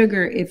 but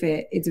sugar,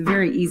 it's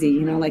very easy,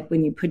 like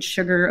when you put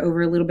sugar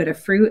over a little bit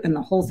of fruit and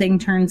the whole thing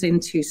turns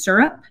into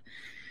syrup.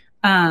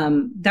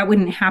 That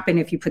wouldn't happen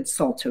if you put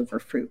salt over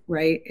fruit,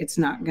 right? It's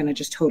not going to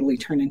just totally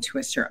turn into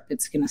a syrup.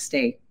 It's going to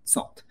stay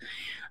salt.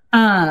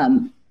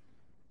 The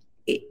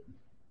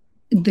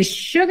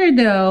sugar,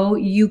 though,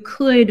 you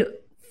could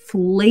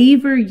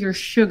flavor your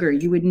sugar.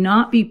 You would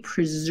not be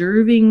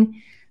preserving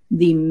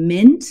the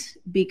mint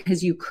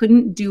because you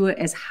couldn't do it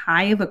as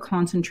high of a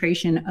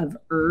concentration of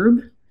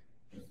herb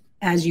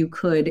as you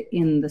could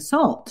in the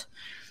salt.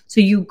 So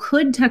you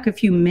could tuck a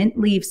few mint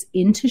leaves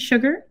into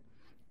sugar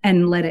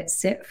and let it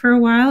sit for a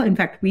while. In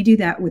fact, we do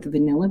that with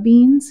vanilla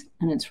beans,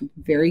 and it's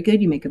very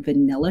good. You make a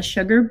vanilla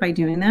sugar by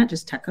doing that.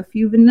 Just tuck a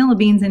few vanilla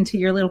beans into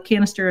your little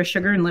canister of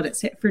sugar and let it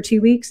sit for 2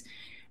 weeks,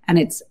 and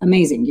it's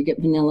amazing. You get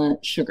vanilla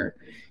sugar.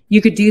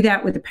 You could do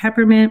that with a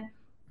peppermint,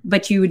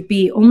 but you would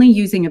be only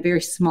using a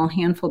very small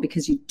handful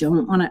because you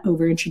don't want to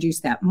overintroduce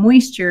that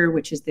moisture,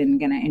 which is then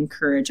going to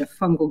encourage a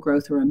fungal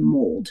growth or a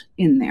mold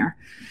in there.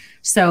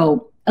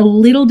 So a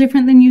little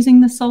different than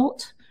using the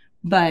salt,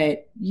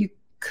 but you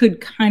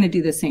could kind of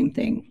do the same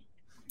thing.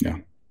 Yeah,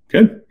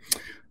 good.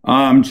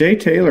 Jay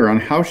Taylor on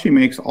how she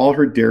makes all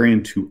her dairy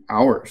in 2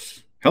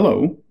 hours.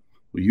 Hello,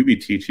 will you be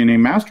teaching a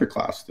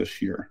masterclass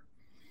this year?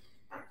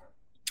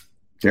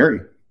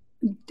 Dairy.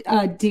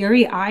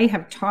 Dairy, I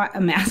have taught a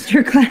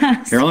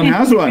masterclass. Carolyn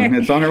has one.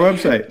 It's on her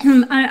website.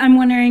 I'm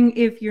wondering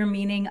if you're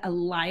meaning a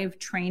live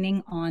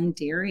training on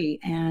dairy,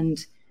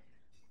 and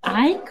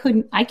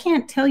I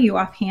can't tell you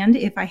offhand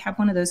if I have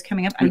one of those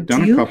coming up. I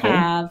do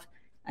have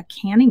a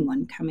canning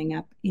one coming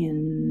up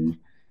in,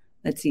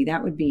 let's see,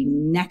 that would be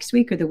next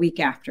week or the week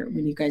after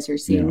when you guys are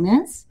seeing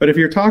this. But if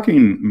you're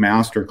talking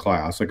master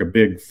class, like a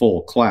big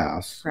full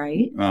class,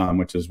 right?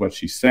 Which is what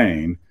she's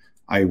saying,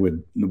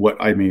 what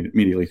I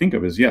immediately think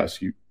of is, yes,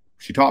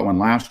 she taught one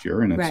last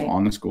year and it's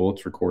on the school.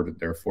 It's recorded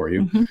there for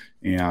you.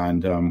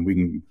 And we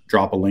can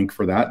drop a link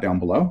for that down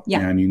below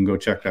and you can go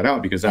check that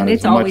out because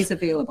it's always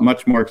available.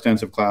 Much more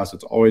extensive class.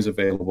 It's always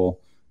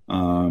available.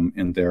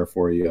 And there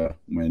for you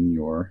when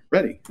you're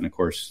ready. And of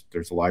course,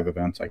 there's live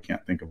events. I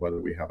can't think of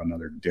whether we have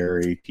another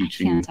dairy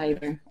teaching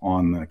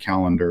on the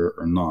calendar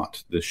or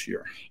not this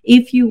year.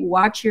 If you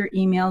watch your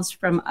emails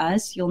from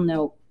us, you'll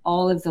know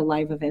all of the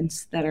live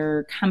events that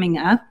are coming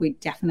up. We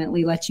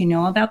definitely let you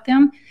know about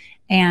them.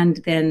 And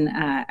then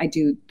I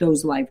do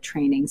those live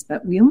trainings,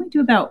 but we only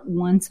do about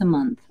once a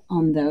month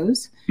on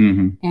those.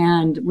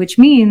 And which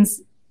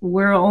means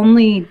we're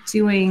only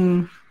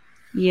doing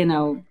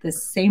the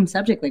same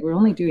subject. Like we're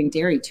only doing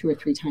dairy 2 or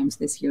 3 times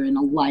this year in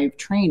a live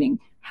training.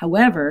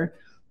 However,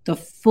 the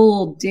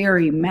full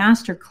dairy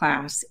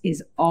masterclass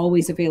is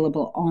always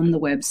available on the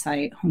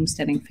website,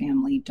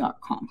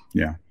 homesteadingfamily.com.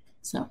 Yeah.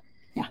 So,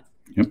 yeah.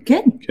 Yep.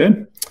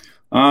 Good.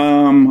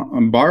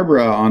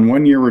 Barbara, on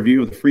 1 year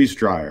review of the freeze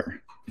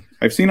dryer.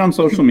 I've seen on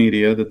social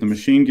media that the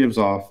machine gives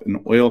off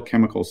an oil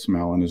chemical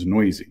smell and is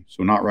noisy,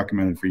 so not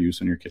recommended for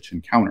use on your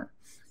kitchen counter.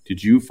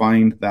 Did you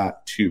find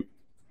that too?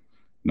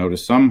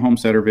 Notice some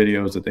homesteader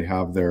videos that they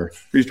have their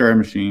freeze dryer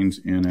machines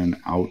in an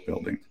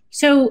outbuilding.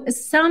 So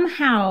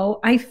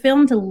somehow I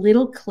filmed a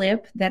little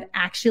clip that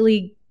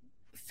actually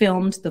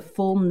filmed the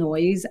full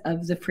noise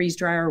of the freeze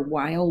dryer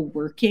while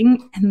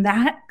working. And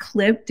that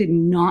clip did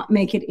not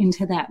make it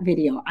into that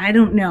video. I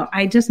don't know.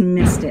 I just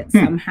missed it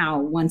somehow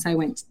once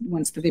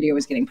the video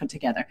was getting put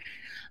together.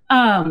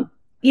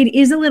 It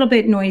is a little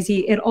bit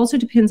noisy. It also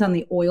depends on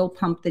the oil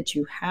pump that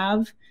you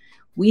have.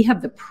 We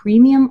have the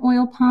premium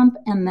oil pump,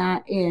 and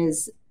that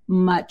is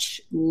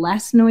much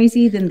less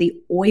noisy than the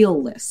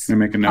oilless. Can I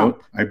make a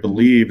note? I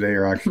believe they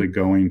are actually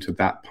going to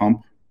that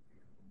pump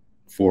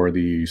for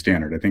the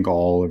standard. I think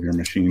all of your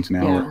machines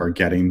now are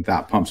getting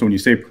that pump. So when you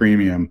say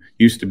premium,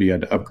 used to be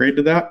had to upgrade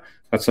to that.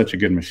 That's such a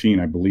good machine.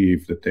 I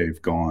believe that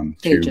they've gone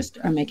they just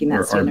are making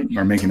that standard.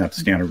 Are making that the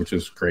standard, which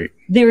is great.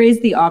 There is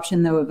the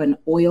option though of an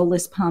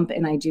oilless pump,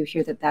 and I do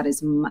hear that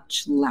is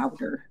much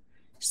louder.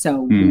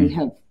 So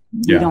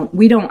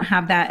we don't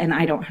have that, and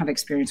I don't have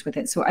experience with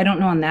it. So I don't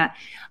know on that.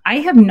 I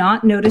have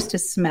not noticed a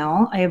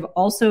smell. I have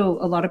also,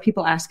 a lot of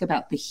people ask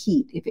about the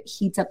heat, if it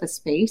heats up a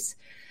space.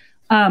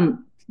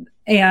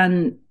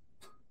 And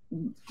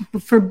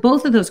for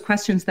both of those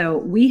questions though,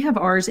 we have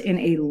ours in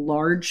a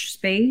large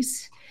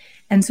space.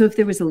 And so if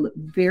there was a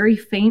very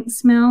faint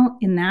smell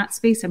in that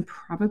space, I'm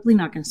probably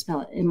not going to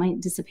smell it. It might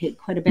dissipate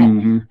quite a bit.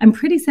 Mm-hmm. I'm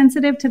pretty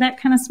sensitive to that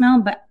kind of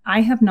smell, but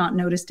I have not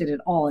noticed it at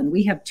all. And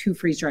we have 2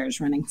 freeze dryers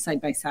running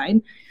side by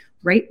side.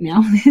 Right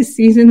now, this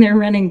season, they're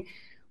running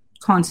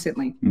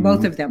constantly,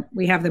 both of them.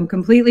 We have them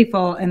completely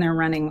full, and they're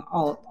running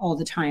all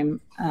the time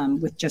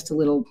with just a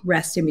little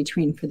rest in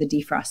between for the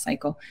defrost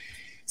cycle.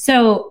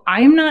 So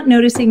I'm not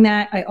noticing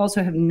that. I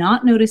also have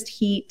not noticed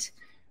heat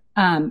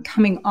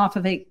coming off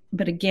of it.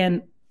 But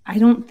again, I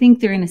don't think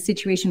they're in a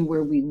situation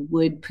where we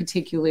would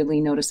particularly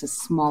notice a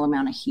small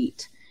amount of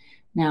heat.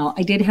 Now,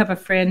 I did have a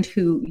friend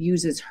who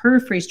uses her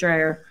freeze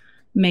dryer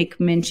make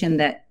mention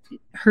that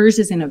hers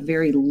is in a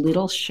very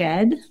little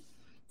shed,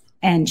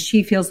 and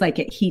she feels like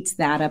it heats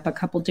that up a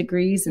couple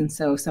degrees. And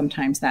so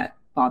sometimes that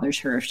bothers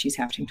her if she's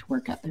having to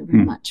work out there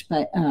very much.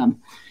 But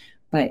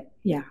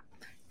yeah,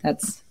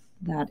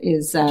 that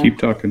is. Keep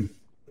talking.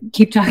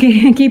 Keep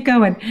talking. Keep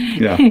going.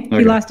 Yeah.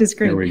 He lost his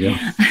screen. There we go.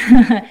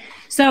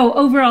 So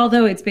overall,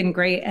 though, it's been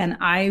great. And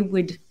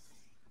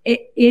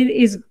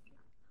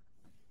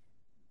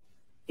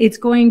it's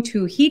going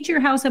to heat your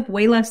house up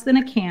way less than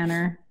a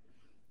canner.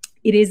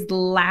 It is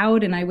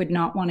loud, and I would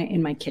not want it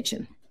in my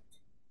kitchen.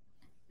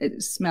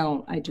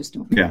 Smell, I just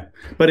don't. Yeah,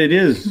 but I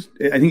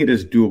think it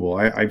is doable.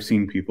 I've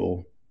seen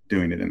people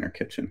doing it in their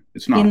kitchen.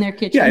 It's not in their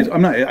kitchen.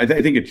 Yeah, I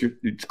think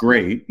it's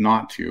great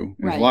not to.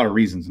 There's a lot of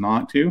reasons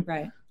not to.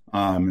 Right.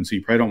 And so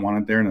you probably don't want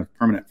it there in a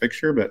permanent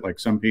fixture, but like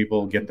some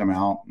people get them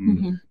out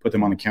and put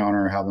them on the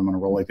counter, have them on a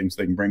rolling thing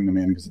so they can bring them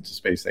in because it's a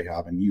space they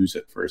have and use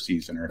it for a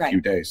season or a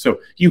few days. So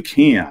you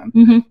can.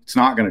 It's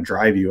not going to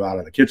drive you out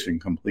of the kitchen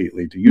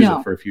completely to use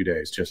it for a few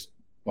days. Just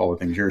all the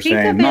things you're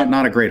saying.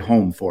 Not a great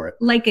home for it.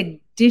 Like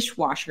a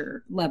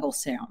dishwasher level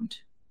sound.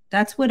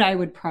 That's what I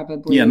would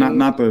probably. Yeah,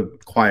 not the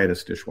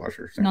quietest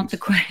dishwasher. Not the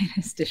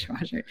quietest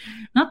dishwasher.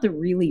 Not the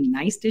really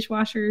nice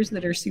dishwashers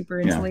that are super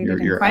insulated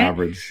and your quiet.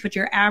 Average. But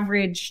your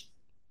average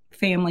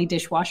family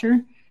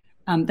dishwasher,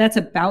 that's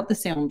about the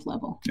sound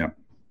level. Yeah.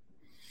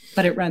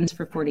 But it runs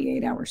for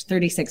 48 hours,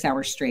 36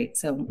 hours straight.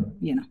 So,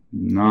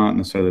 Not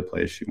necessarily the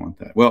place you want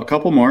that. Well, a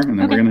couple more, and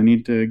then we're going to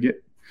need to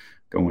get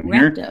going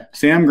here. Up.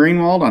 Sam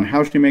Greenwald on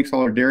how she makes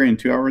all her dairy in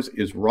 2 hours.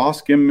 Is raw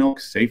skim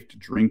milk safe to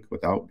drink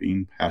without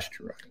being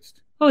pasteurized?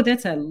 Oh,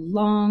 that's a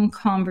long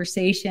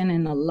conversation,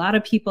 and a lot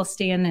of people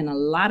stand in a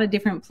lot of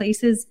different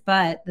places.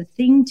 But the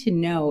thing to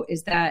know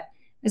is that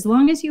as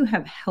long as you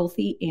have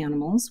healthy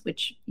animals,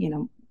 which,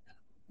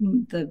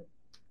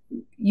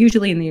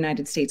 usually in the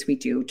United States we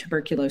do,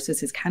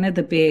 tuberculosis is kind of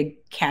the big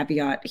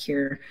caveat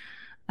here.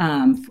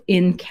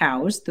 In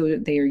cows,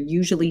 they are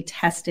usually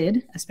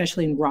tested,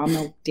 especially in raw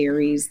milk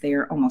dairies. They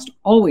are almost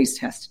always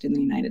tested in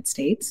the United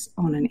States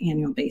on an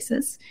annual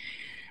basis.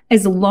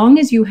 As long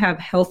as you have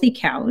healthy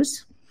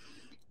cows,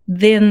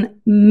 then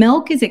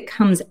milk as it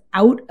comes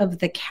out of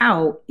the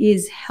cow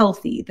is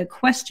healthy. The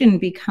question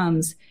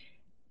becomes,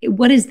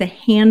 what is the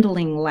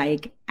handling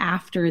like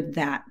after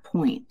that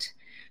point?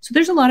 So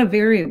there's a lot of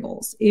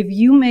variables. If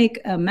you make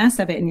a mess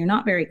of it and you're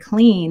not very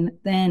clean,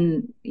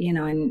 then,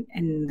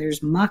 and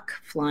there's muck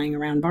flying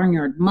around,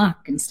 barnyard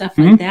muck and stuff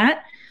like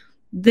that,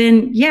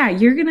 then yeah,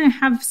 you're going to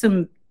have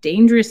some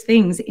dangerous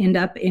things end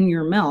up in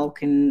your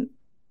milk. And,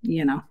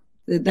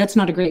 that's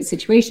not a great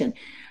situation.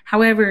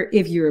 However,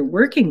 if you're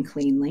working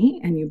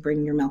cleanly and you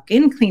bring your milk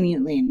in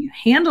cleanly and you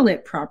handle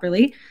it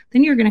properly,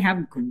 then you're going to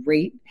have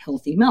great,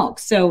 healthy milk.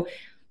 So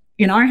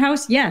in our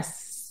house,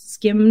 yes,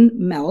 skim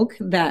milk,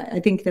 that I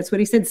think that's what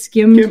he said,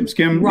 skimmed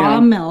skim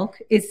raw milk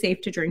is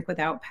safe to drink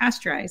without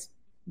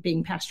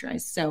being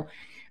pasteurized. So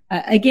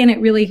again, it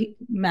really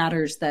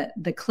matters that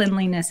the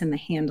cleanliness and the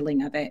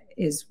handling of it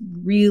is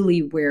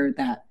really where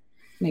that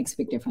makes a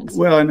big difference.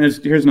 Well, and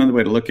here's another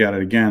way to look at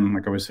it. Again,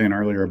 like I was saying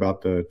earlier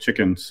about the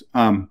chickens,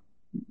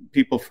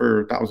 people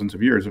for thousands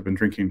of years have been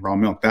drinking raw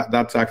milk.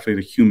 That's actually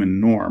the human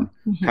norm.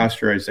 Mm-hmm.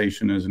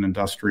 Pasteurization is an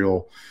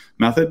industrial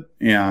method,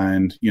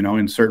 and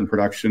in certain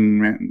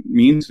production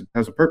means it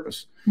has a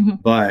purpose. Mm-hmm.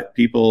 But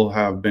people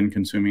have been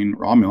consuming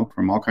raw milk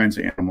from all kinds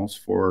of animals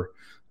for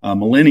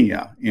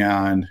millennia,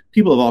 and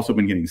people have also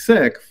been getting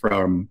sick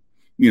from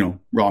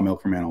raw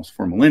milk from animals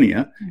for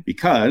millennia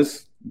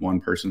because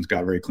one person's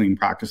got very clean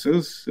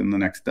practices and the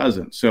next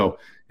doesn't. So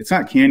it's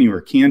not can you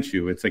or can't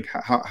you. It's like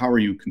how are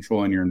you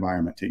controlling your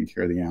environment, taking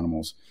care of the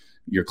animals,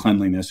 your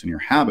cleanliness and your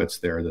habits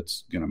there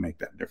that's going to make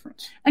that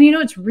difference. And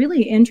what's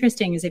really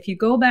interesting is if you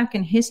go back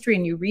in history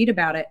and you read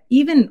about it,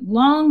 even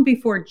long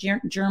before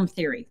germ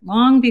theory,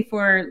 long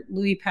before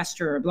Louis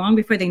Pasteur, long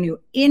before they knew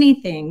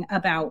anything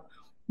about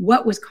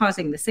what was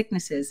causing the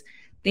sicknesses,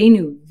 they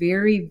knew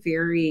very,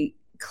 very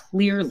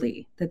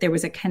clearly that there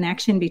was a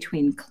connection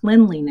between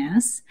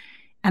cleanliness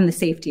and the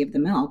safety of the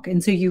milk.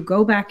 And so you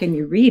go back and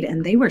you read,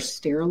 and they were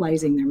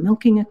sterilizing their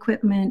milking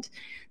equipment.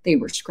 They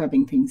were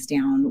scrubbing things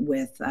down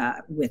with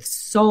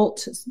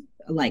salt,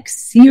 like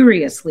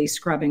seriously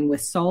scrubbing with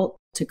salt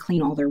to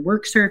clean all their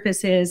work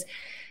surfaces.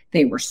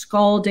 They were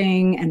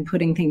scalding and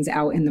putting things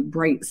out in the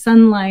bright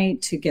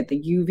sunlight to get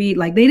the UV.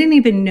 Like they didn't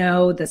even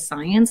know the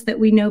science that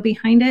we know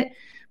behind it,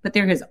 but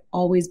there has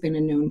always been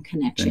a known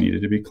connection. They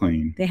needed to be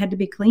clean. They had to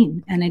be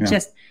clean. And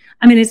it's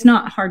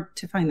not hard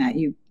to find that.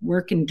 You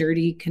work in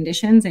dirty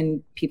conditions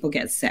and people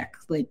get sick.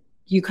 Like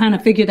you kind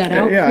of figure that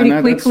out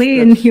pretty quickly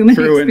in human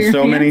experience. True in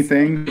so many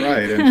things,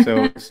 right? And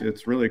so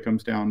it's really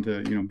comes down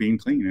to being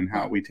clean and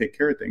how we take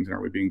care of things, and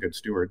are we being good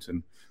stewards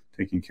and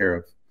taking care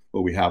of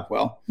what we have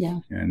well? Yeah.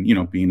 And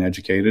being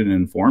educated and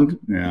informed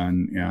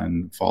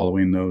and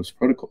following those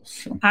protocols.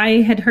 So.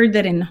 I had heard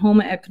that in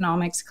home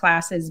economics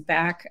classes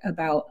back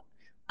about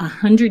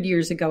 100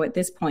 years ago at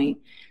this point,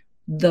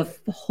 the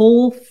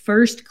whole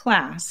first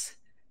class,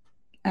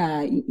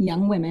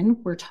 young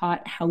women were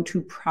taught how to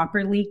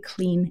properly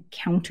clean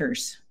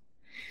counters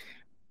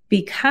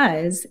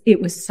because it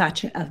was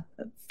such a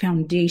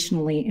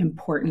foundationally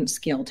important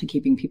skill to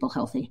keeping people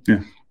healthy.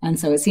 Yeah. And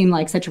so it seemed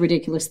like such a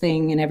ridiculous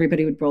thing and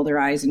everybody would roll their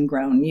eyes and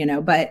groan,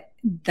 but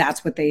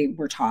that's what they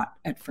were taught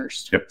at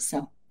first. Yep.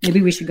 So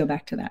maybe we should go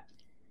back to that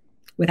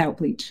without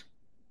bleach.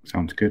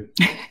 Sounds good.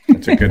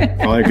 That's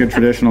probably a good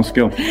traditional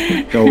skill.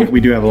 Though we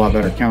do have a lot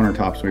better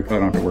countertops, so we probably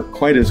don't have to work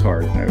quite as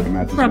hard. I would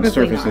imagine the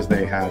surfaces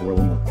they had were a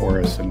little more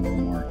porous and a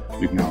little more.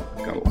 We've now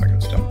got a lot of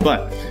good stuff.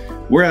 But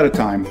we're out of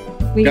time.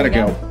 Gotta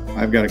go.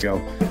 I've got to go.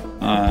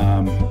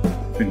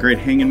 Been great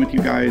hanging with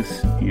you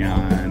guys,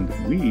 and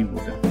we will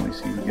definitely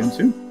see you again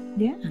soon.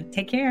 Yeah.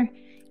 Take care.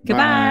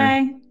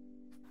 Goodbye. Bye.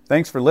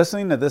 Thanks for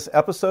listening to this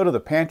episode of the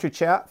Pantry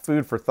Chat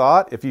Food for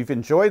Thought. If you've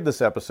enjoyed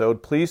this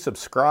episode, please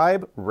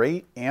subscribe,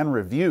 rate, and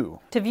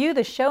review. To view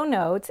the show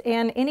notes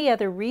and any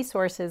other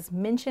resources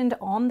mentioned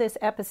on this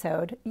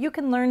episode, you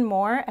can learn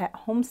more at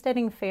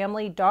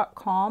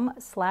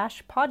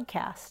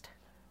homesteadingfamily.com/podcast.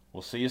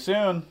 We'll see you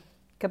soon.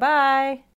 Goodbye.